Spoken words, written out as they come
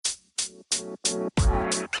Hey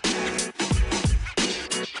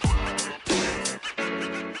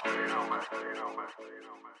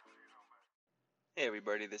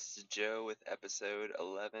everybody, this is Joe with episode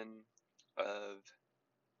 11 of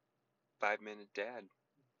 5 Minute Dad.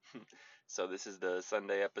 So this is the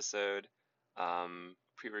Sunday episode.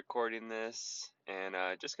 Pre-recording this, and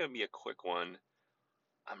just gonna be a quick one.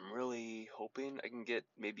 I'm really hoping I can get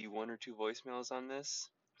maybe one or two voicemails on this.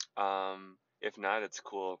 If not, it's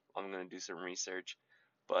cool. I'm gonna do some research.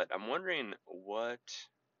 But I'm wondering what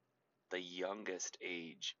the youngest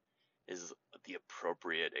age is the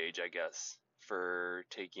appropriate age, I guess, for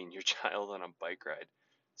taking your child on a bike ride.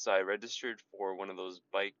 So I registered for one of those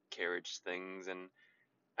bike carriage things, and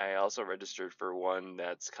I also registered for one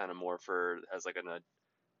that's kind of more for, has like a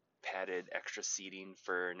padded extra seating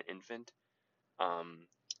for an infant. Um,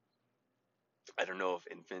 I don't know if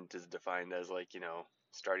infant is defined as like,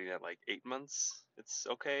 starting at like 8 months, it's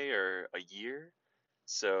okay, or a year.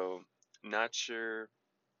 So not sure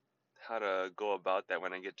how to go about that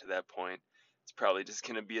when I get to that point. It's probably just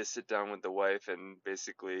going to be a sit down with the wife and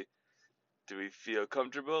basically, do we feel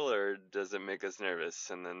comfortable or does it make us nervous?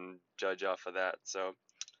 And then judge off of that. So,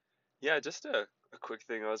 yeah, just a quick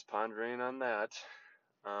thing I was pondering on that.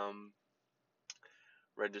 Um,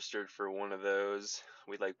 Registered for one of those.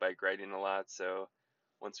 We like bike riding a lot, so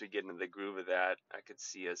once we get into the groove of that, I could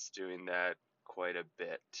see us doing that quite a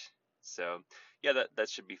bit. So yeah, that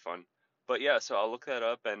should be fun. But yeah, so I'll look that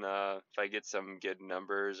up, and if I get some good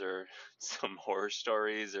numbers or some horror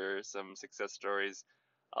stories or some success stories,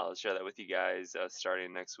 I'll share that with you guys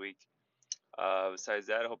starting next week. Besides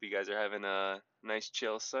that, I hope you guys are having a nice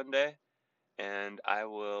chill Sunday, and I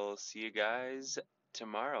will see you guys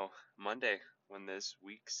tomorrow, Monday, when this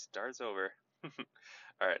week starts over.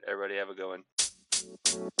 All right, everybody have a good one.